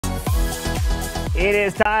It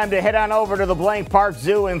is time to head on over to the Blank Park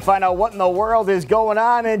Zoo and find out what in the world is going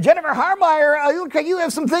on. And Jennifer Harmeyer, you look like you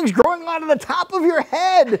have some things growing out of the top of your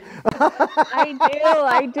head.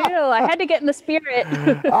 I do. I had to get in the spirit.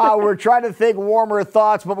 We're trying to think warmer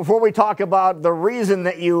thoughts, but before we talk about the reason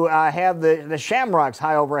that you have the Shamrocks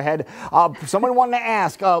high overhead, someone wanted to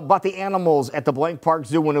ask about the animals at the Blank Park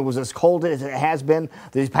Zoo when it was as cold as it has been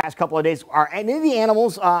these past couple of days. Are any of the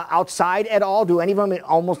animals outside at all? Do any of them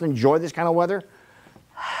almost enjoy this kind of weather?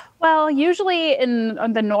 Well, usually in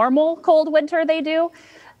the normal cold winter they do.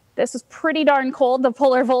 This is pretty darn cold, the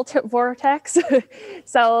polar vortex.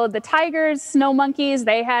 So the tigers, snow monkeys,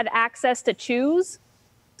 they had access to choose,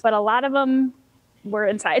 but a lot of them were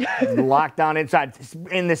inside. Locked down inside,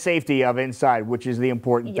 in the safety of inside, which is the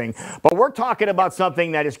important thing. But we're talking about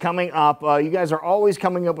something that is coming up. You guys are always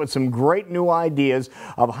coming up with some great new ideas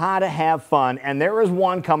of how to have fun. And there is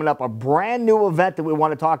one coming up, a brand new event that we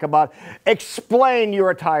want to talk about. Explain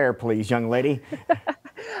your attire, please, young lady.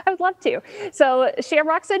 I would love to. So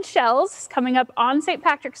Shamrocks and Shells is coming up on St.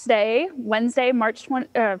 Patrick's Day, Wednesday, March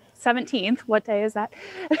 17th. What day is that?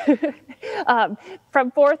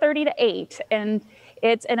 From 4:30 to 8. And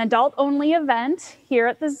it's an adult-only event here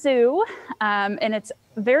at the zoo. And it's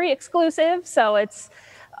very exclusive. So it's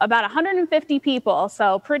about 150 people.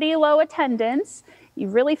 So pretty low attendance. You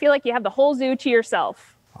really feel like you have the whole zoo to yourself.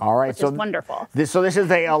 All right, so wonderful. This is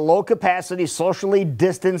a low-capacity, socially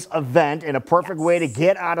distanced event, and a perfect way to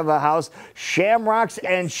get out of the house. Shamrocks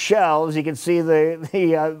and Shells. You can see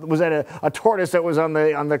was that a tortoise that was on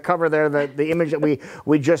the cover there, the image that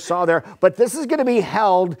we just saw there. But this is going to be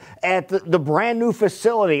held at the brand new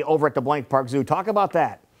facility over at the Blank Park Zoo. Talk about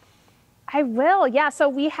that. I will. Yeah. So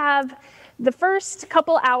we have the first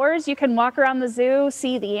couple hours. You can walk around the zoo,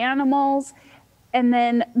 see the animals. And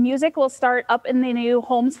then music will start up in the new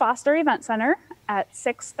Holmes Foster Event Center at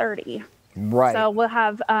 6:30. Right. So we'll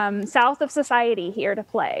have South of Society here to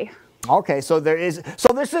play. Okay, so this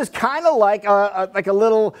is kind of like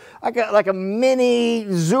a mini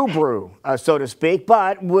zoo brew, so to speak,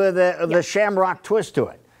 but with the Shamrock twist to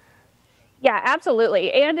it. Yeah,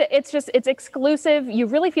 absolutely. And it's exclusive. You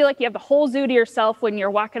really feel like you have the whole zoo to yourself when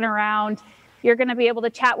you're walking around. You're going to be able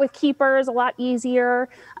to chat with keepers a lot easier.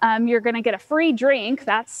 You're going to get a free drink.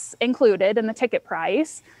 That's included in the ticket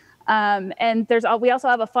price. And we also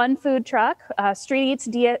have a fun food truck, Street Eats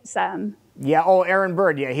DSM. Yeah, Aaron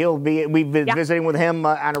Bird. Yeah, we've been visiting with him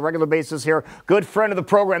on a regular basis here. Good friend of the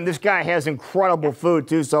program. This guy has incredible food,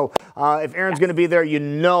 too. So if Aaron's going to be there, you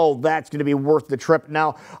know that's going to be worth the trip.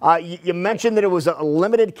 Now, you mentioned that it was a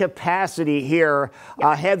limited capacity here.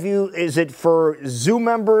 Is it for zoo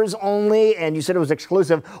members only? And you said it was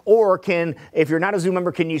exclusive. Or if you're not a zoo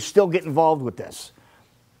member, can you still get involved with this?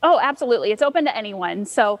 Oh, absolutely. It's open to anyone.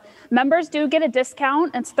 So members do get a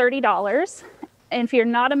discount. It's $30. And if you're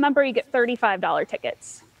not a member, you get $35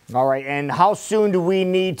 tickets. All right. And how soon do we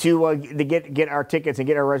need to get our tickets and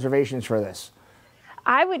get our reservations for this?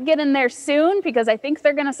 I would get in there soon because I think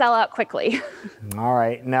they're going to sell out quickly. All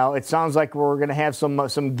right. Now, it sounds like we're going to have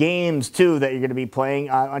some games, too, that you're going to be playing.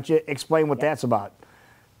 Why don't you explain what that's about?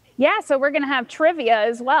 Yeah, so we're going to have trivia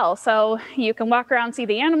as well. So you can walk around, see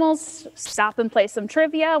the animals, stop and play some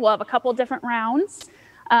trivia. We'll have a couple different rounds.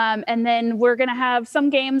 And then we're going to have some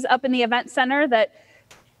games up in the event center that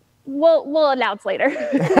we'll announce later.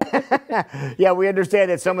 Yeah, we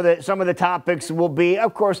understand that some of the topics will be,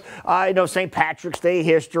 of course, St. Patrick's Day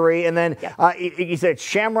history, and then you said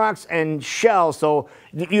Shamrocks and Shells. So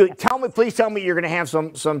please tell me you're going to have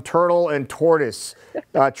some turtle and tortoise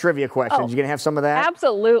trivia questions. You're going to have some of that?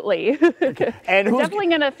 Absolutely. Okay. And we're definitely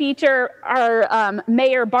going to feature our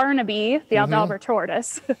Mayor Barnaby, the Aldalber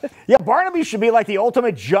tortoise. Yeah, Barnaby should be like the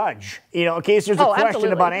ultimate judge. In case there's a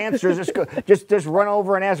question about answers, just run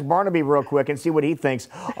over and ask Barnaby real quick and see what he thinks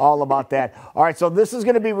all about that. All right, so this is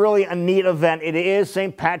going to be really a neat event. It is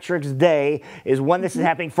St. Patrick's Day is when this is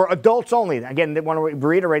happening for adults only. Again, they want to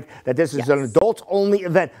reiterate that this is an adults-only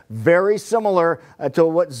event, very similar to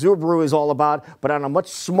what Zoo Brew is all about, but on a much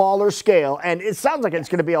smaller scale. And it sounds like it's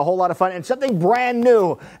going to be a whole lot of fun and something brand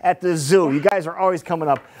new at the zoo. You guys are always coming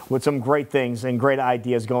up with some great things and great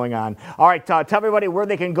ideas going on. All right, tell everybody where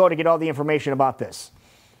they can go to get all the information about this.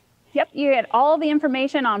 Yep, you get all the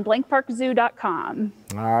information on blankparkzoo.com.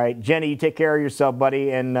 All right, Jenny, you take care of yourself,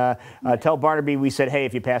 buddy, and tell Barnaby we said hey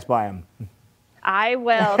if you pass by him. I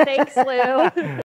will. Thanks, Lou.